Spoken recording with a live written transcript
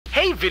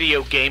Hey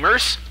video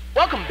gamers!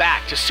 Welcome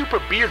back to Super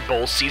Beard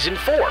Bowl Season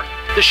 4,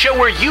 the show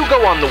where you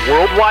go on the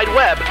World Wide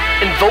Web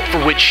and vote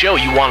for which show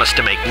you want us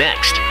to make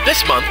next.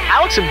 This month,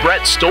 Alex and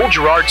Brett stole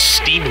Jirard's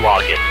Steam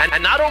login,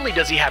 and not only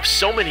does he have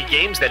so many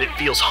games that it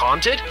feels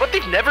haunted, but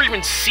they've never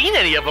even seen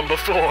any of them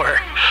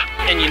before.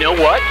 And you know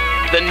what?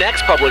 The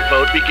next public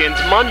vote begins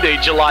Monday,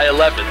 July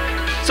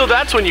 11th, so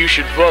that's when you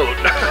should vote.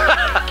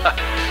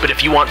 But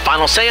if you want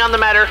final say on the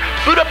matter,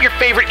 boot up your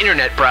favorite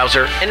internet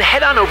browser and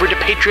head on over to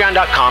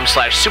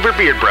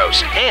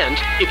patreon.com/superbeardbros. And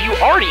if you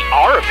already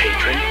are a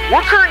patron,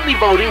 we're currently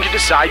voting to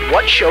decide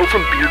what show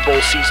from Beard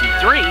Bowl Season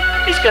 3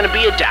 is going to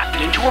be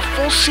adapted into a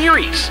full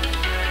series.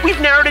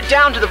 We've narrowed it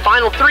down to the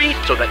final 3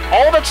 so that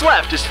all that's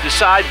left is to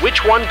decide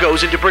which one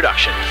goes into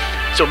production.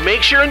 So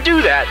make sure and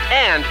do that,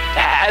 and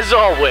as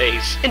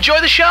always, enjoy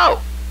the show!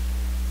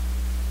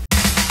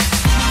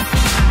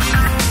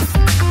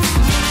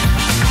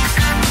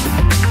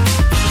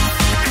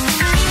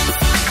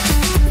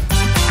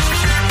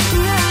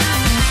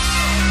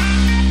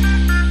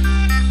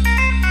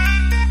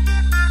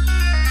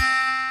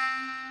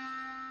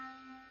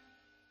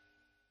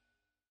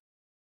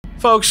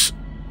 Folks,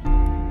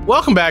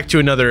 welcome back to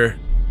another,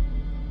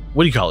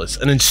 what do you call this?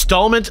 An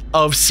installment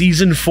of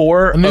Season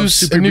 4 a new of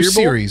Super Beard Bowl?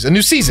 series, a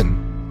new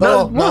season.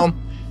 No,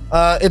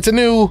 it's a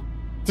new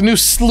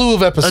slew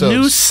of episodes. A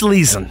new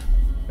season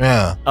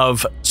yeah.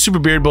 of Super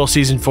Beard Bowl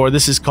Season 4.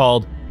 This is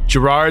called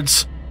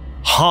Jirard's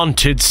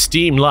Haunted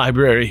Steam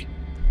Library.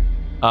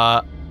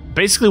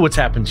 Basically what's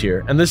happened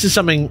here, and this is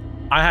something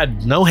I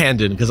had no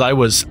hand in because I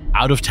was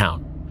out of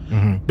town.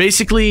 Mm-hmm.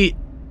 Basically,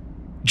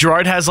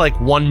 Jirard has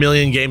like 1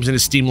 million games in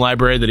his Steam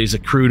library that he's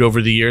accrued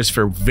over the years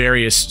for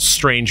various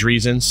strange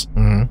reasons.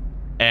 Mm-hmm.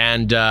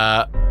 And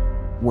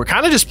we're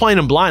kind of just playing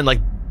them blind. Like,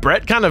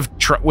 Brett kind of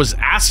was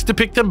asked to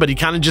pick them, but he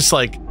kind of just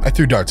like... I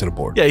threw darts at a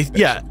board.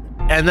 Yeah.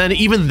 And then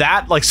even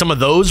that, like some of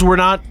those were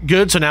not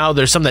good. So now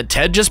there's some that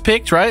Ted just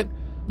picked, right?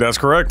 That's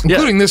correct.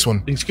 Including this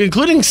one.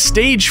 Including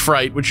Stage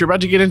Fright, which you're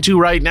about to get into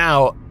right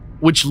now,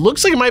 which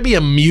looks like it might be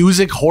a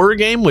music horror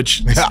game,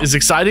 which is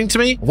exciting to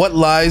me. What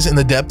lies in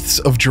the depths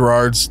of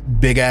Jirard's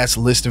big-ass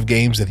list of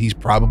games that he's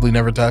probably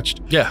never touched?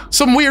 Yeah.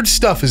 Some weird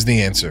stuff is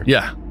the answer.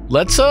 Yeah.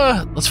 Let's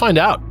find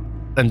out.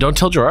 And don't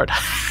tell Jirard.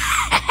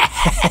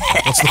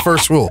 That's the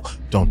first rule.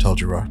 Don't tell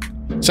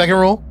Jirard. Second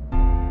rule,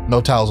 no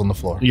towels on the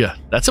floor. Yeah,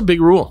 that's a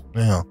big rule.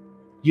 Yeah.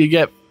 You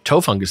get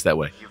toe fungus that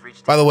way.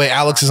 By the way,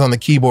 Alex is on the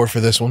keyboard for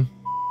this one.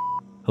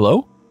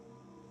 Hello?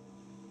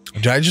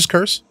 Did I just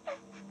curse?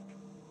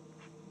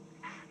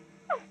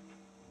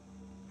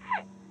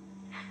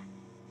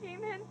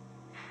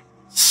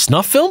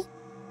 Snuff film?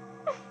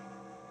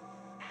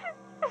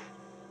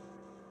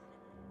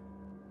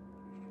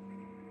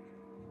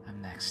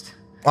 I'm next.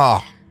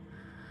 Ah.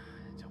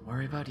 Don't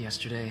worry about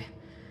yesterday.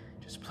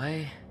 Just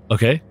play.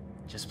 Okay.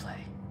 Just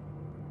play.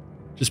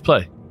 Just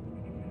play.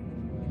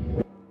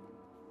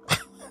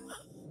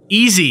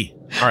 Easy.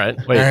 All right.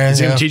 Wait, All right, is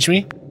he going yeah. to teach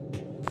me?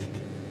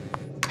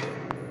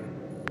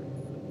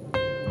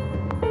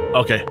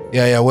 Okay.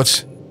 Yeah,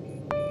 what's...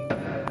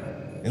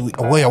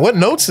 Wait, what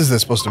notes is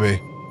this supposed to be?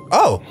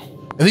 Oh.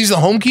 Are these the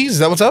home keys? Is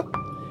that what's up?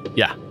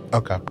 Yeah.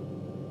 Okay.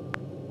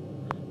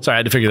 Sorry, I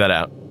had to figure that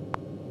out.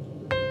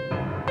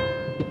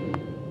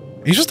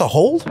 Are you supposed to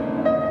hold?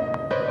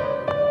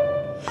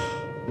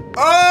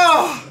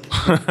 Oh!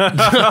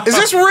 Is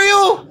this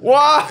real?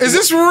 Why? Is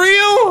this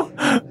real?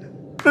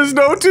 There's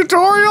no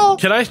tutorial?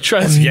 Can I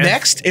try this again?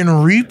 Next in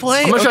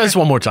replay? I'm going to try this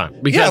one more time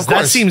because Yeah, of that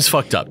course. seems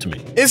fucked up to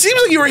me. It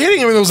seems like you were hitting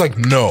him and it was like,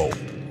 no.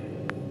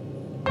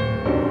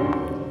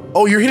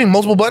 Oh, you're hitting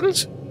multiple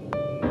buttons?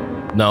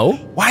 No.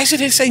 Why is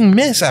it saying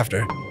miss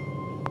after?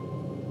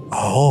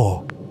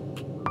 Oh.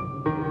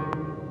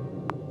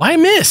 Why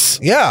miss?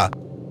 Yeah.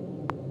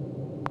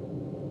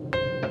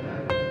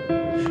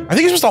 I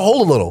think you're supposed to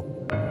hold a little.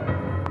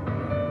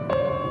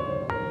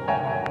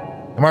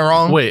 Am I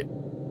wrong? Wait a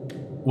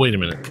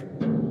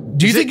minute.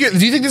 Do you think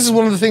this is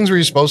one of the things where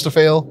you're supposed to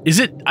fail? Is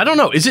it? I don't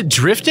know. Is it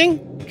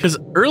drifting? Because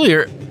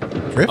earlier.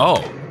 Drift?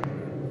 Oh.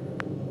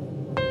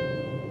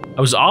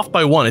 I was off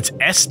by 1. It's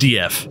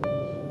SDF.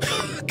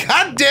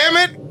 God damn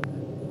it!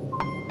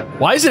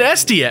 Why is it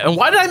SDF? And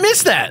why did I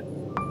miss that?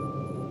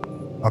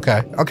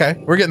 Okay,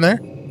 we're getting there.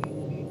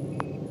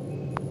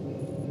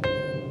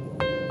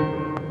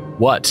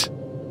 What?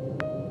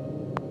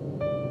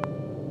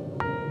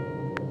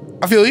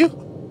 I feel you.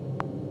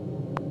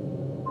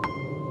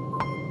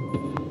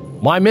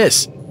 Why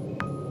miss?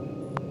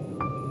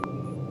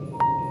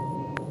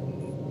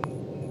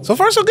 So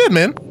far, so good,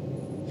 man.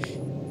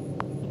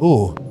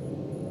 Ooh.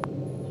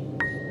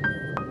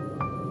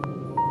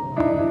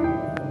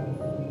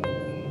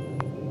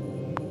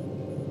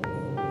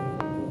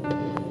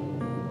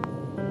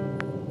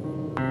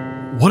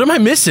 What am I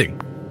missing?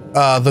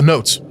 The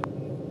notes.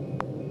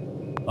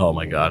 Oh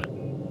my god.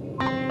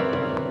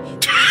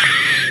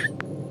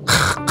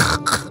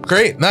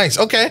 Great, nice,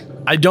 okay.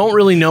 I don't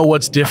really know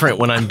what's different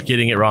when I'm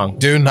getting it wrong.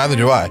 Dude, neither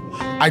do I.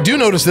 I do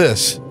notice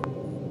this.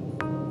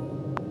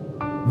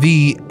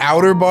 the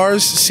outer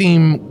bars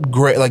seem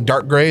gray, like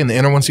dark gray, and the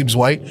inner one seems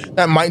white.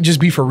 That might just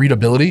be for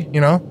readability, you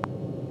know?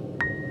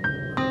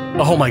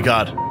 Oh my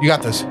god. You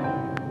got this.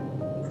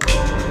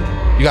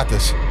 You got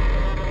this.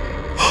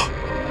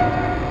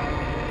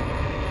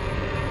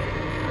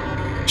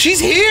 She's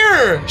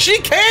here! She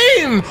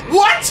came!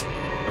 What?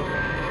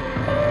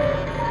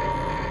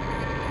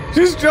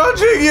 She's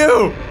judging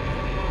you!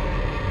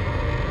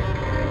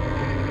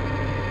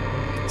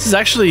 This is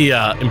actually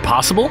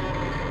impossible.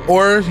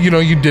 Or, you know,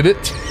 you did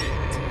it.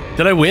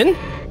 Did I win?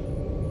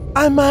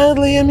 I'm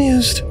mildly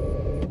amused.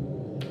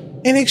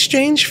 In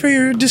exchange for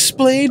your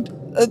displayed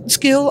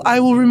skill, I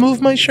will remove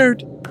my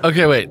shirt.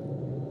 Okay, wait.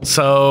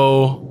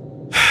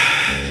 So...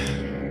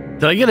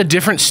 Did I get a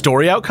different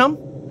story outcome?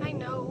 I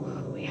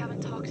know we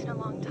haven't talked in a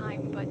long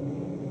time, but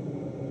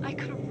I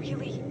could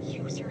really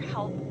use your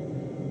help.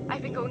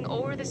 I've been going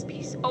over this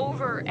piece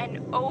over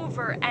and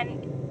over,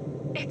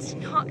 and it's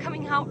not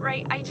coming out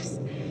right.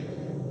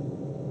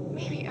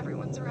 Maybe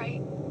everyone's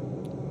right.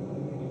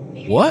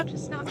 Maybe What? I'm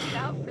just not cut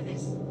out for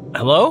this.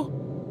 Hello?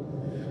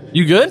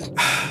 You good?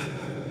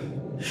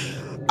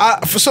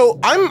 So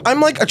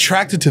I'm like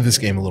attracted to this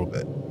game a little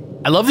bit.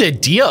 I love the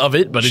idea of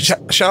it, but it's...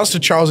 Shouts to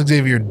Charles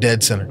Xavier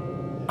Dead Center.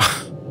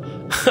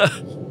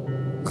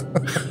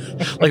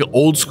 like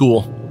old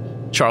school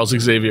Charles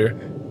Xavier.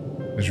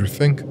 Did you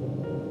think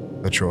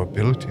that your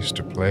abilities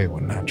to play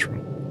were natural?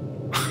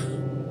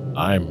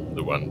 I'm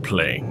the one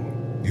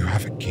playing. You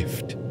have a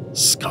gift.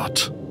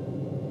 Scott.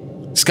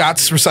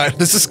 Scott's recital.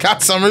 This is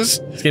Scott Summers.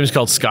 This game is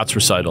called Scott's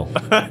Recital.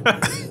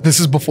 This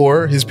is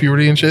before his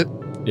puberty and shit.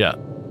 Yeah.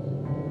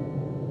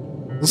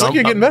 Looks like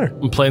you're getting better.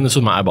 I'm playing this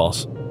with my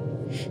eyeballs.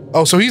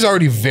 Oh, so he's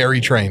already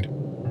very trained.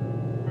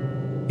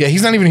 Yeah,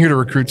 he's not even here to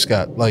recruit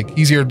Scott. Like,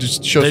 he's here to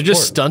just show They're support.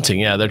 just stunting,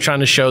 yeah. They're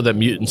trying to show that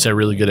mutants are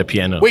really good at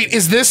piano. Wait,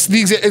 is this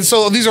the...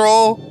 So these are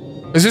all...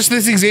 Is this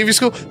Xavier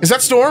school? Is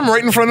that Storm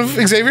right in front of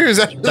Xavier? Is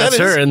that... That's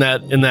her in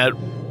that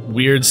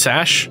weird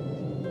sash.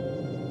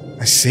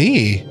 I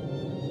see.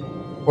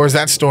 Or is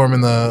that Storm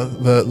in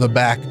the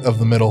back of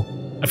the middle?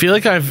 I feel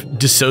like I've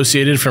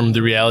dissociated from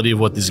the reality of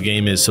what this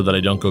game is so that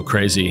I don't go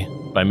crazy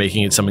by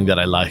making it something that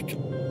I like.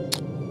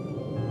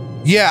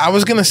 Yeah, I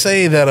was gonna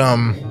say that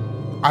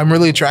I'm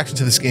really attracted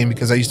to this game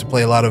because I used to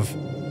play a lot of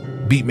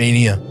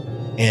Beatmania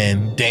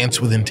and Dance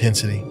with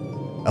Intensity.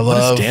 I What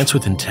love is Dance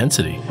with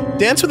Intensity?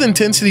 Dance with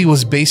Intensity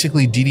was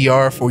basically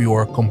DDR for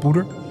your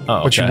computer,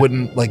 Oh, but you okay.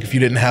 wouldn't like if you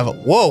didn't have a.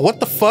 Whoa! What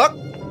the fuck?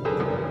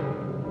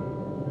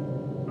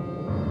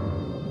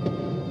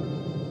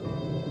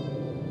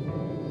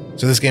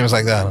 So this game is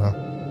like that, huh?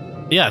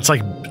 Yeah, it's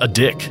like a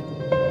dick.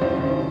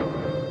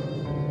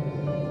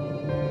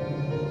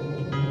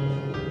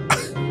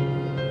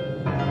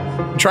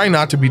 I'm trying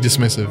not to be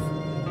dismissive,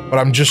 but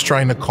I'm just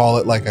trying to call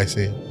it like I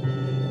see it.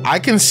 I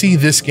can see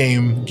this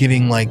game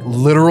getting like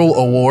literal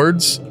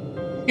awards,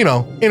 you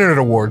know, internet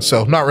awards,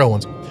 so not real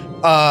ones.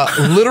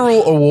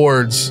 Literal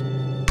awards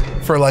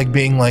for like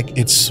being like,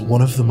 it's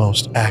one of the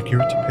most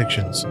accurate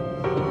depictions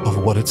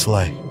of what it's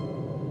like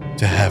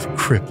to have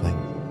crippling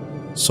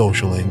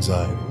social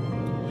anxiety.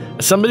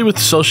 As somebody with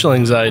social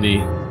anxiety,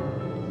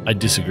 I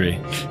disagree.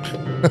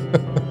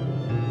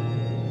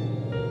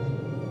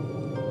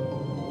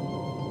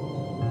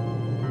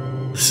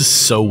 This is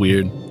so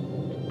weird.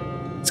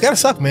 It's gotta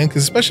suck, man,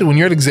 because especially when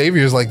you're at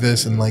Xavier's like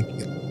this and like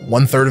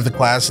 1/3 of the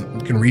class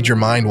can read your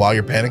mind while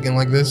you're panicking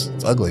like this,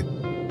 it's ugly.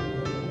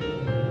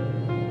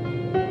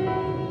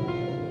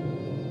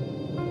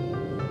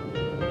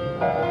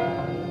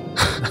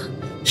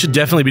 Should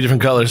definitely be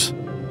different colors.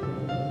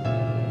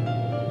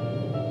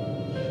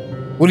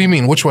 What do you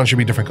mean? Which one should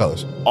be different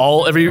colors?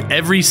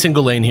 Every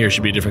single lane here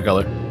should be a different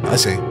color. I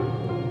see.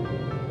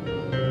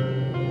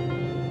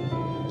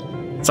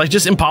 It's like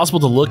just impossible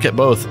to look at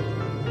both.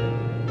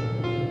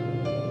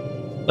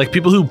 Like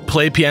people who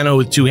play piano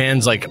with two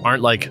hands like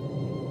aren't like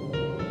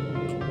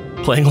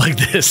playing like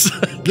this.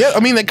 Yeah, I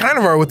mean they kind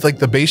of are with like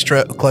the bass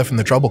clef and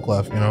the treble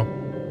clef, you know.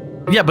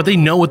 Yeah, but they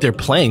know what they're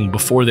playing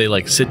before they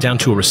like sit down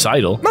to a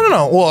recital.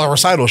 No. Well, a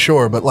recital,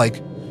 sure, but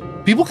like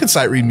people can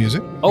sight read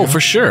music. Oh,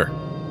 for sure.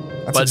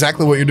 That's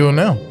exactly what you're doing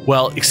now.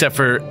 Well, except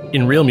for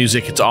in real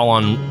music, it's all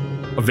on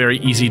a very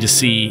easy to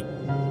see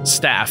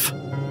staff.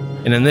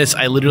 And in this,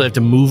 I literally have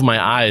to move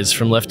my eyes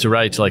from left to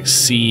right to like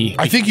see.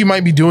 I think you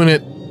might be doing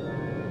it.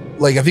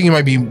 Like, I think you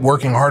might be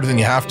working harder than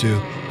you have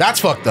to. That's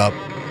fucked up.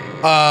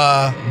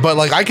 But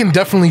like, I can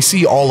definitely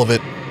see all of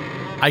it.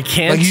 I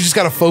can't. Like, you just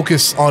got to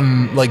focus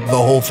on like the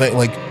whole thing.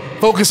 Like,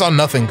 focus on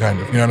nothing, kind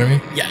of. You know what I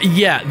mean?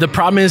 Yeah. The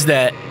problem is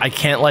that I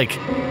can't like.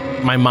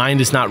 My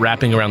mind is not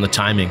wrapping around the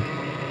timing.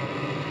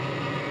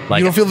 Like,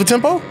 you don't feel the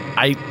tempo?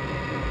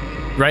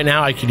 Right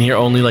now I can hear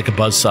only like a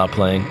buzzsaw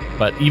playing,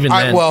 but even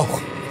then. Well,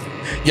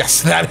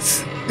 yes, that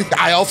is.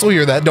 I also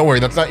hear that. Don't worry,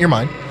 that's not your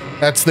mind.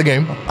 That's the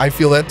game. I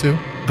feel that too.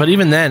 But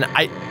even then,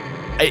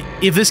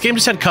 if this game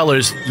just had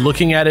colors,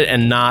 looking at it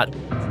and not.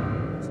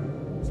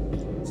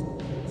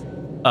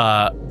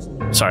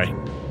 Sorry.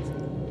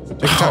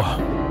 Take your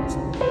time.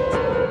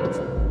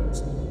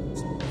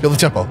 Feel the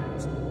tempo.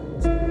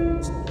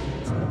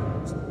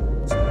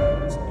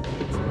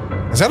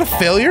 Is that a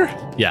failure?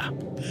 Yeah.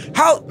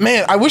 How,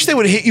 man, I wish they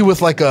would hit you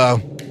with like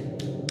a,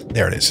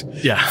 there it is.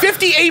 Yeah.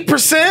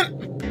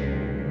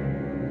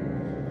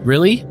 58%?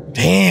 Really?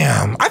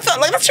 Damn. I thought,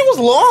 like, that shit was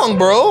long,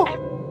 bro.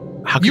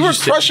 How could You were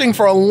crushing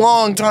for a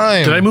long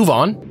time. Did I move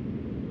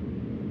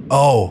on?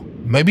 Oh,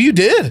 maybe you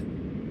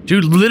did.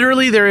 Dude,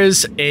 literally there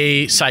is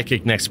a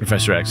psychic next to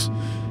Professor X.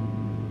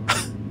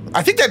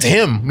 I think that's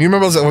him. You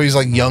remember when he's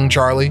like young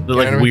Charlie? The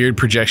like weird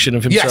projection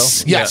of himself?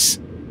 Yes, yes.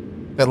 Yeah.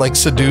 That like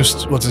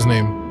seduced, what's his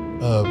name?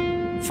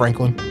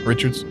 Franklin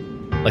Richards.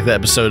 Like the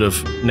episode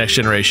of Next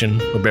Generation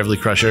with Beverly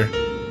Crusher.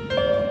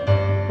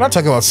 You're not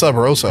talking about Sub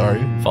Rosa, are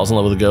you? Falls in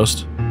love with a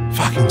ghost.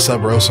 Fucking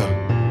Sub Rosa.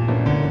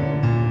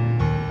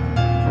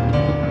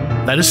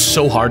 That is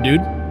so hard,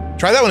 dude.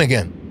 Try that one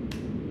again.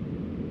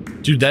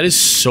 Dude, that is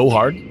so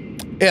hard.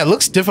 Yeah, it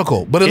looks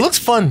difficult, but it looks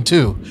fun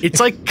too.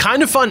 It's like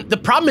kind of fun. The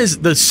problem is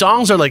the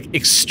songs are like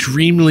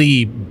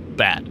extremely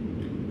bad.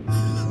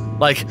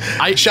 Like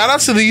shout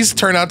outs to these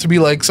turn out to be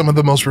like some of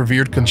the most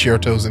revered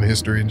concertos in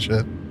history and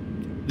shit.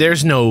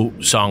 There's no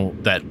song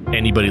that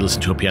anybody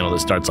listens to a piano that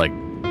starts like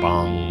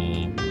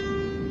bong.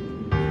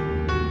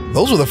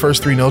 Those were the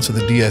first 3 notes of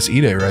the DS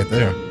E-Day right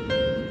there.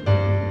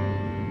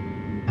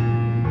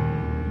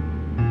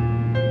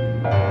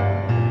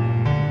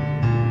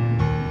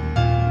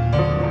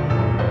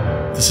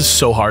 This is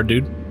so hard,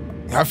 dude.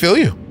 I feel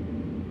you.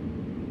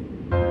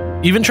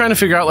 Even trying to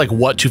figure out like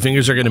what 2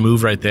 fingers are going to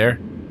move right there.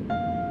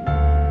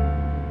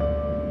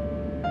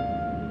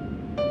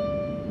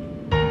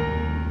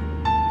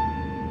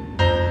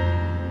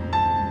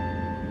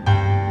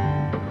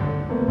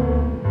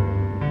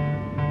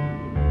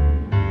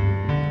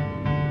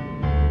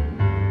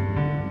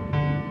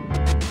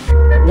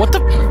 What the?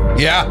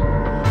 Yeah.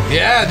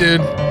 Yeah,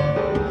 dude.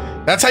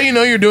 That's how you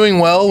know you're doing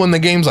well when the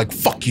game's like,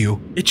 fuck you.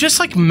 It just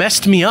like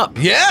messed me up.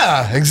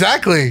 Yeah,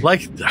 exactly.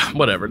 Like,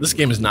 whatever. This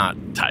game is not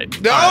tight.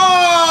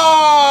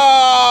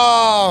 Oh!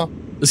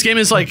 This game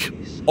is like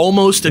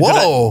almost a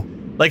Whoa.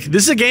 good. Like,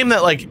 this is a game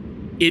that like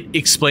it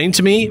explained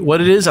to me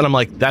what it is, and I'm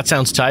like, that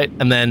sounds tight.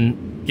 And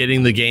then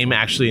getting the game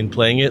actually and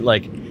playing it,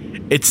 like,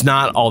 it's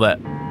not all that.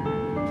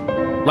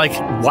 Like,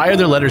 why are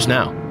there letters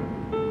now?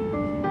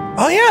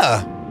 Oh,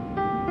 yeah.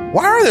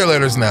 Why are there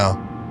letters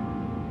now?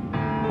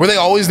 Were they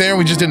always there and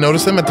we just didn't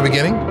notice them at the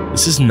beginning?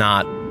 This is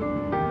not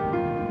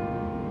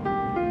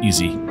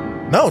easy.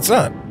 No, it's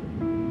not.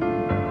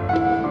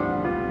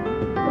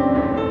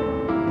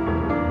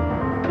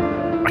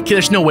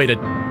 There's no way to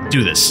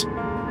do this.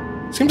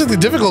 Seems like the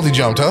difficulty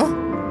jumped, huh?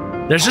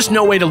 There's just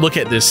no way to look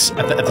at this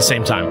at the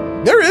same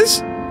time. There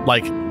is.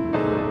 Like,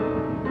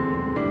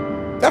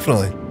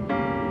 definitely.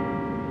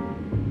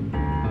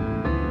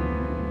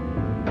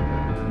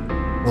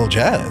 A little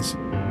jazz.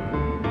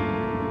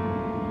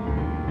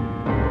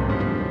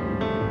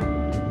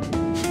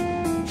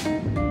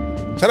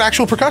 Is that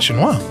actual percussion?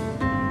 Wow.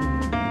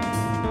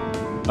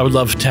 I would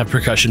love to have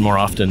percussion more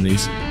often in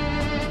these.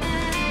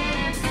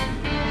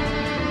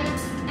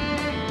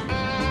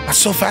 That's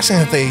so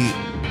fascinating that they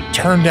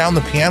turned down the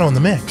piano in the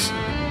mix.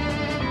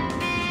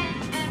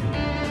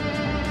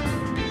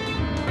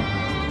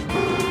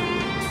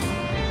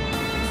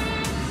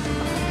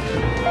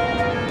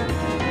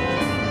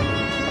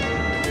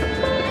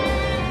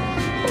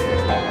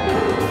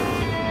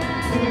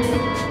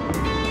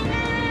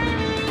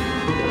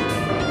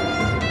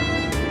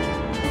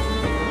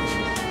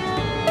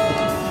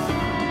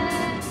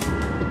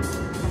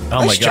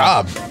 Oh nice my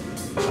god.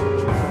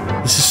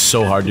 job. This is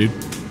so hard, dude.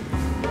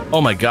 Oh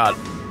my god.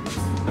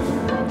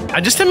 I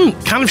just am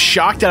kind of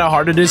shocked at how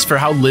hard it is for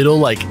how little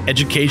like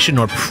education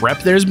or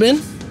prep there's been.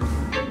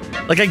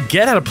 Like, I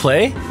get how to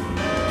play,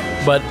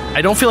 but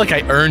I don't feel like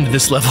I earned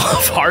this level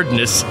of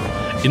hardness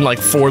in like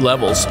 4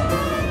 levels.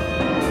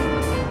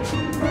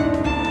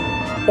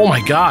 Oh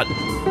my god.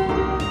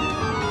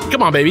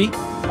 Come on, baby.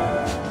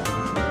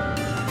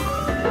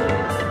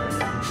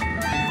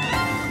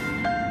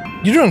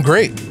 You're doing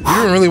great.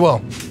 You're doing really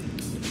well.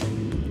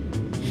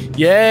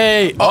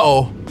 Yay.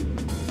 Uh-oh.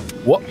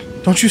 What?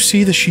 Don't you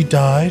see that she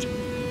died?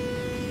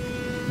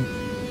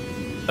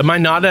 Am I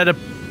not a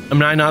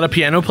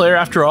piano player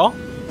after all?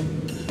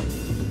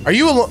 Are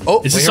you alone?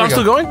 Oh, Is this wait, song here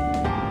still we go. going?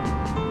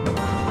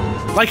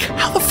 Like,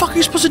 how the fuck are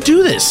you supposed to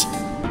do this?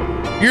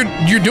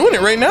 You're doing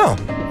it right now.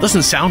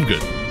 Doesn't sound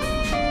good.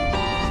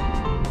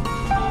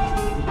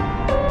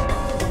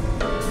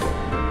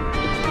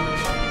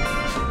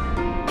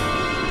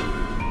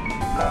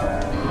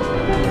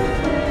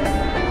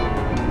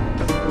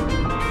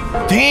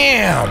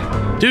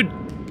 Damn. Dude,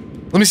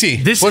 let me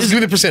see. Let's give me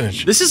the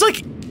percentage. This is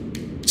like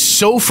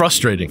so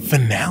frustrating.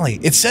 Finale.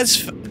 It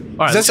says.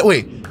 Right, does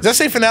that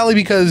say finale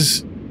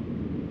because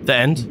the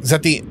end? Is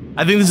that the?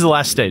 I think this is the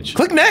last stage.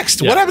 Click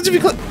next. Yeah. What happens if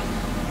you click?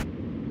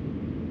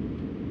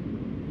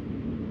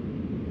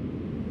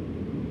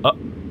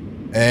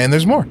 And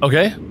there's more.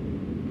 Okay.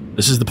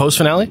 This is the post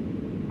finale.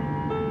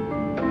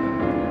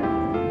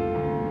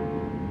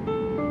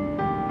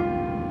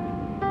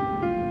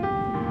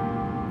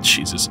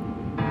 Jesus.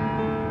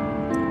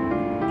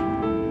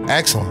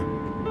 Excellent.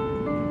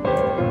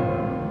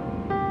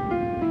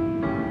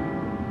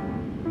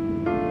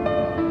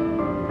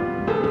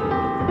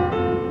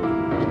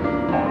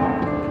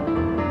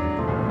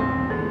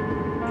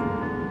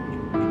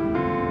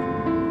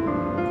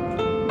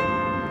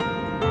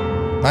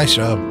 Nice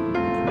job.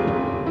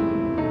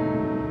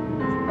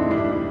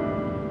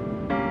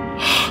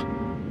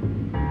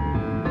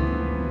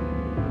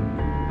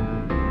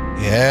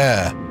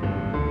 Yeah.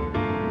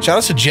 Shout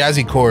out to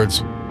Jazzy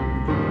Chords.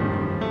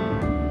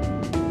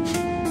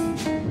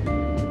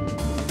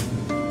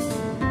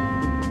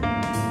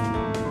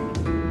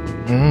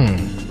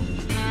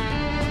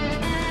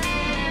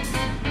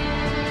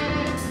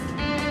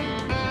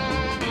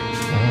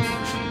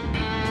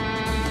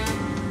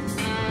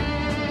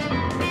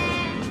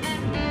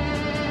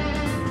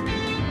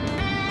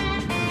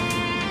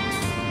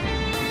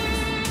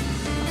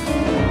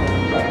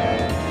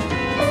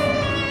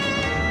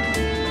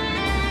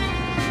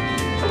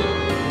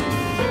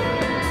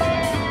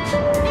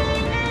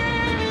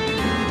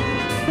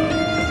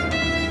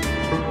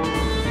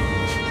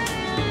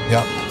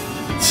 Yeah.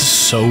 This is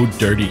so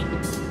dirty.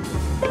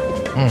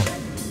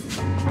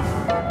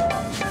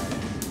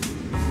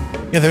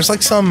 Yeah, there's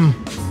like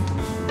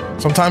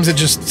sometimes it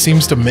just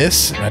seems to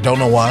miss, and I don't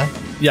know why.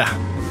 Yeah.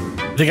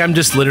 I think I'm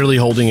just literally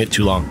holding it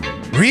too long.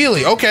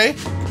 Really? Okay.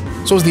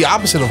 So it's the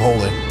opposite of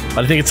holding.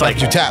 But I think it's like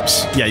Two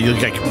taps. Yeah, you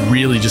like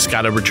really just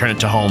gotta return it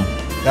to home.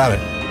 Got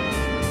it.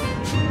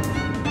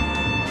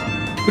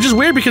 Which is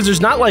weird because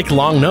there's not like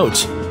long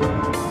notes.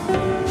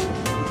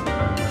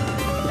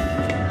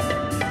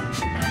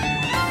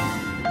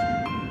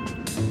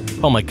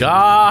 Oh my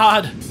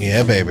god.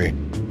 Yeah, baby.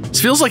 This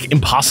feels like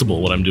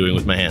impossible what I'm doing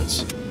with my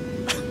hands.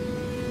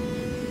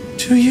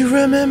 Do you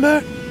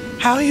remember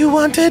how you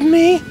wanted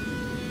me?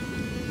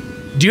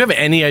 Do you have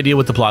any idea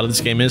what the plot of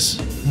this game is?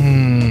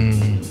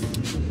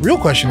 Real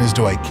question is,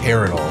 do I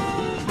care at all?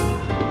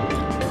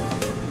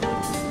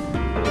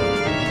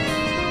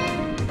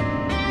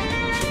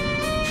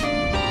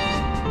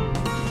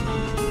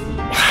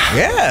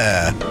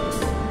 Yeah.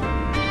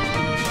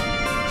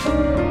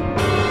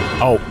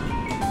 Oh.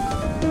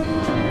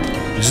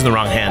 Using the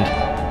wrong hand.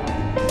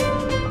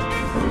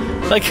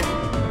 Like...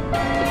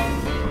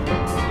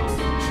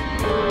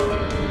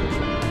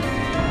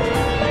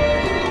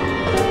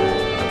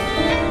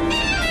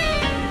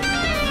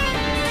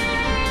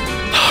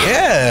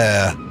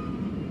 Yeah.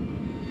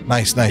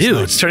 Nice, nice. Ew,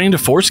 nice. it's turning into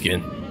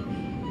foreskin.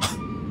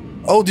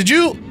 Oh, did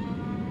you?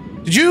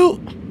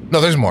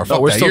 No, there's more. Fuck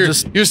we're that.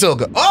 still You're still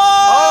good.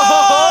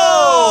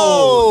 Oh!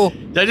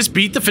 Did I just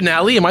beat the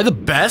finale? Am I the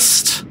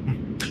best? So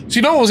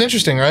you know what was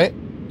interesting, right?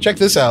 Check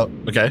this out.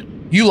 Okay.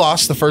 You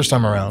lost the first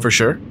time around. For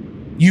sure.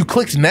 You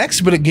clicked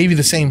next, but it gave you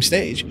the same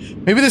stage.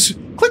 Maybe this...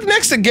 Click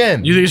next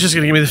again. You think it's just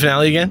gonna give me the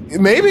finale again?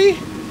 Maybe.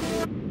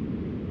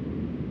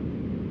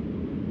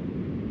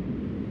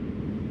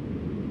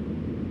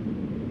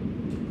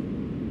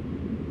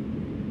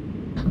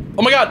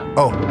 Oh my god!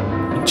 Oh.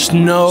 Just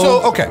no.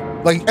 So, okay.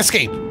 Like,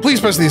 escape.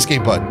 Please press the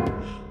escape button.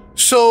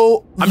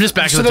 So... I'm just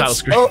back to the title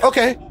screen. Oh,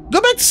 okay.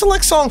 Go back to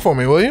select song for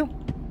me, will you?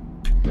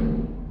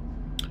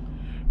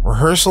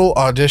 Rehearsal,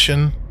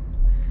 audition.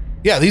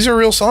 Yeah, these are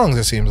real songs,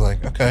 it seems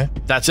like. Okay.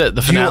 That's it,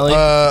 the finale.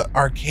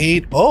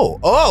 Arcade.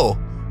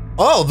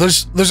 Oh,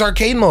 there's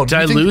arcade mode. Did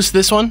I lose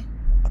this one?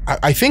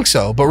 I think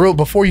so, but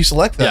before you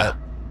select that,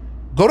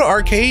 go to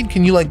arcade.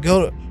 Can you like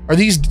go to, are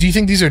these, do you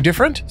think these are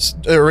different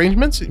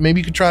arrangements? Maybe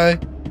you could try.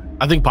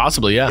 I think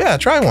possibly, yeah. Yeah,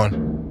 try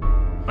one.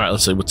 All right,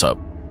 let's see what's up.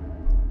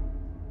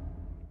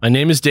 My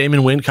name is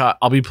Damon Wincott.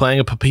 I'll be playing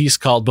a piece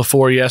called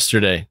Before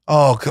Yesterday.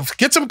 Oh,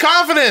 get some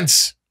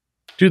confidence.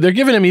 Dude, they're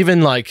giving him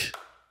even like...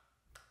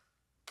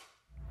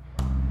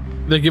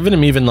 They're giving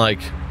him even like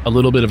a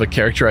little bit of a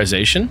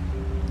characterization,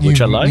 which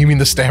I like. You mean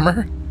the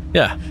stammer?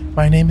 Yeah.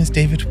 My name is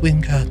David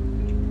Wincott.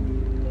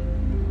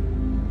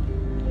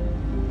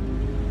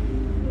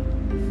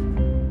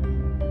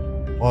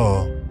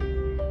 Whoa.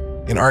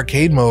 In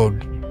arcade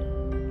mode,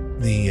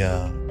 the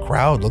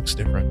crowd looks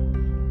different.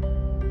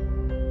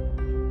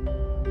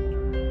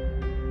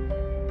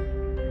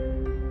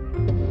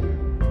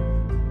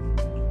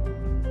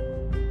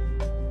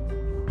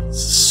 This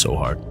is so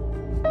hard.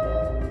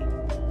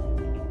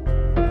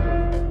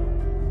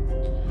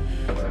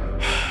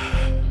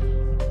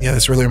 Yeah,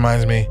 this really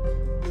reminds me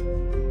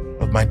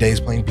of my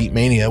days playing Beat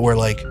Mania, where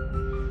like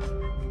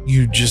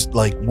you just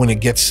like when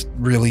it gets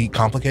really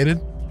complicated,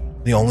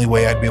 the only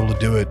way I'd be able to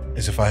do it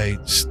is if I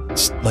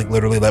like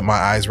literally let my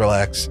eyes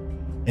relax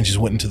and just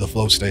went into the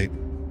flow state.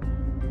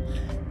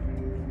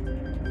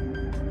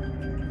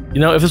 You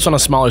know, if it's on a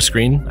smaller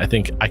screen, I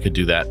think I could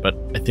do that, but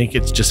I think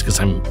it's just because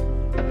I'm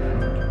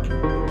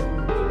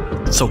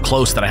so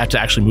close that I have to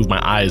actually move my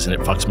eyes and it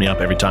fucks me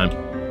up every time.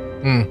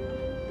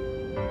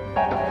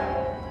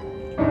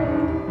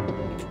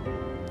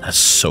 That's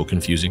so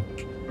confusing.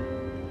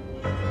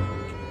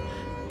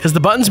 Because the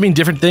buttons mean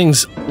different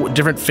things,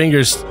 different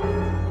fingers,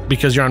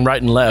 because you're on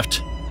right and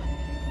left.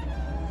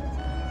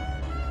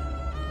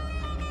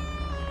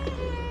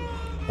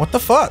 What the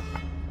fuck?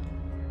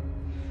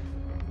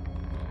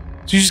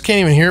 So you just can't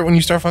even hear it when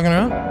you start fucking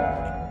around?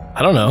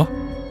 I don't know.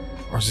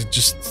 Or is it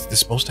just, is this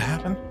supposed to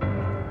happen?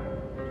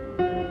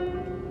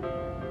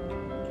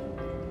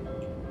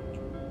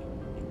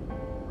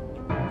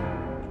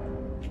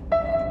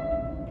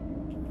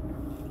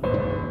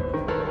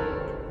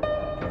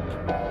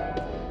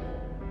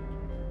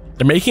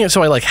 They're making it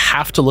so I like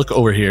have to look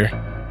over here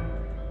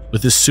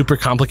with this super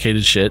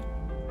complicated shit.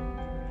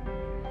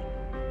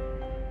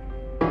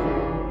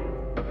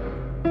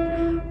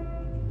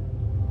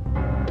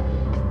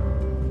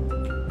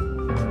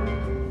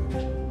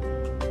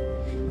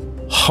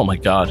 Oh my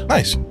god.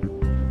 Nice.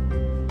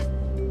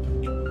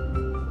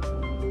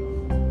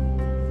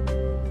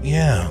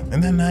 Yeah,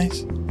 isn't that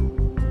nice?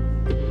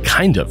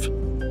 Kind of.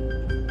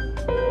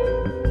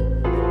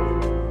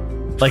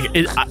 Like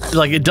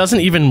it doesn't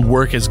even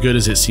work as good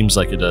as it seems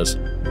like it does.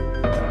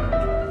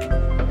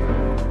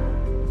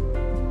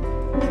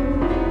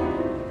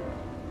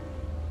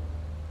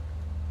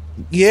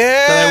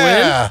 Yeah. Did I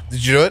win?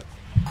 Did you do it?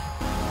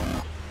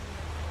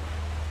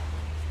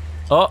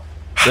 Oh,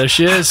 there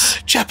she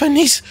is.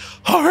 Japanese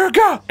horror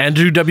girl.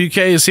 Andrew WK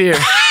is here.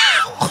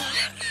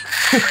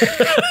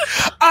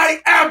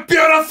 I am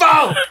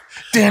beautiful.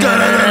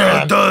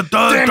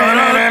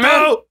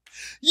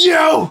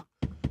 You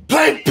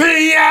play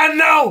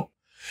piano,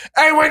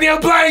 and when you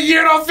play,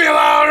 you don't feel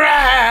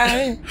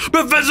alright.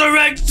 Professor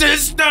X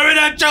is staring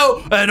at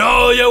you, and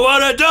all you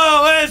wanna do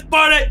is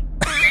party.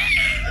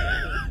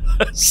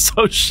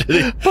 So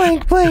shitty.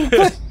 Blink, blink,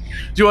 blink. Do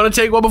you want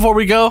to take one before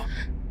we go?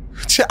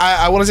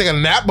 I want to take a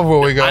nap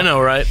before we go. I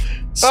know, right?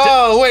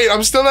 Oh wait,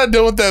 I'm still not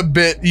done with that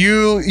bit.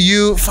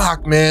 You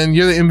fuck, man.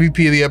 You're the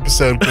MVP of the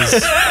episode because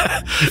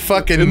you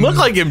fucking. It looked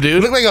like him, dude.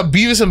 It looked like a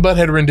Beavis and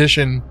Butthead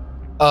rendition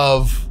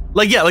of.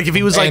 Like yeah, like if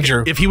he was Andrew.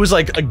 like if he was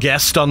like a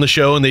guest on the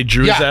show and they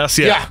drew his ass,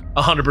 yeah,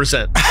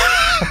 100%.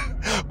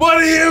 What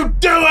are you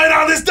doing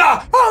on this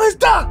dark? On this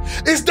dark?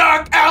 It's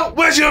dark out.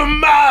 Where's your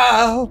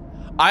mouth?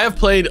 I have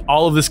played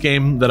all of this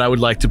game that I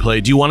would like to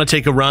play. Do you want to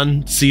take a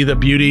run, see the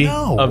beauty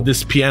of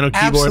this piano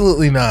keyboard?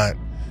 Absolutely not.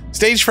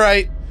 Stage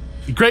Fright.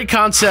 Great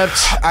concept.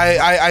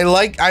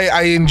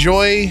 I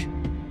enjoy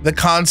the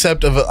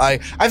concept of I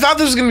thought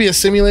this was gonna be a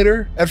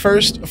simulator at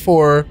first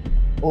for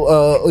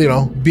you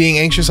know, being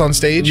anxious on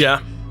stage.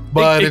 Yeah.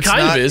 But it it's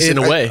kind not, of is in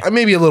a way.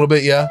 Maybe a little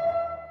bit, yeah.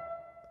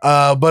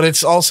 But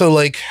it's also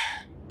like,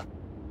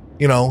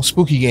 you know,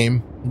 spooky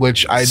game,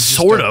 which I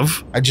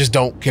just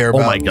don't care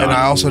about. Oh my god! And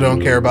I also don't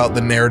care about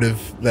the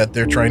narrative that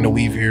they're trying to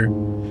weave here.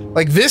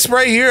 Like this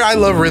right here, I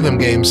love rhythm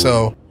games,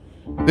 so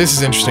this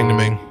is interesting to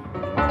me.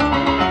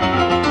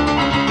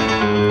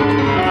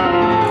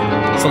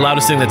 It's the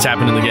loudest thing that's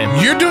happened in the game.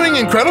 You're doing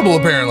incredible,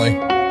 apparently.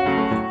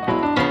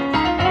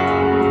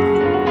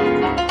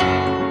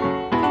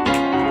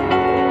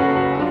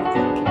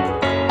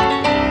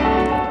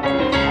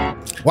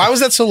 Why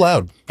was that so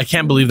loud? I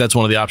can't believe that's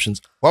one of the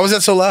options. Why was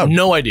that so loud?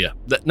 No idea.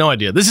 No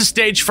idea. This is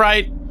Stage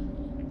Fright.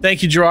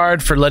 Thank you,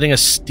 Jirard, for letting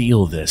us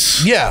steal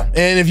this. Yeah,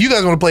 and if you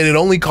guys want to play it, it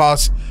only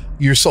costs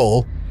your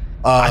soul.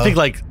 I think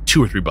like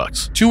 $2 or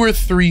 $3. 2 or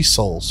 3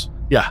 souls.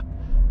 Yeah.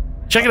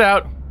 Check it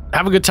out.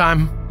 Have a good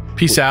time.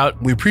 Peace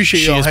out. We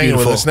appreciate you all hanging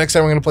with us. Next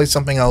time we're going to play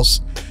something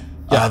else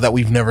that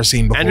we've never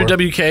seen before. Andrew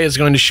WK is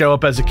going to show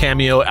up as a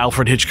cameo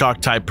Alfred Hitchcock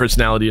type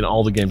personality in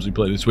all the games we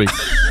play this week.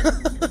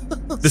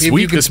 See if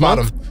you can spot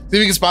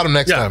him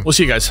next time. We'll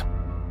see you guys.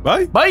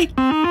 Bye. Bye.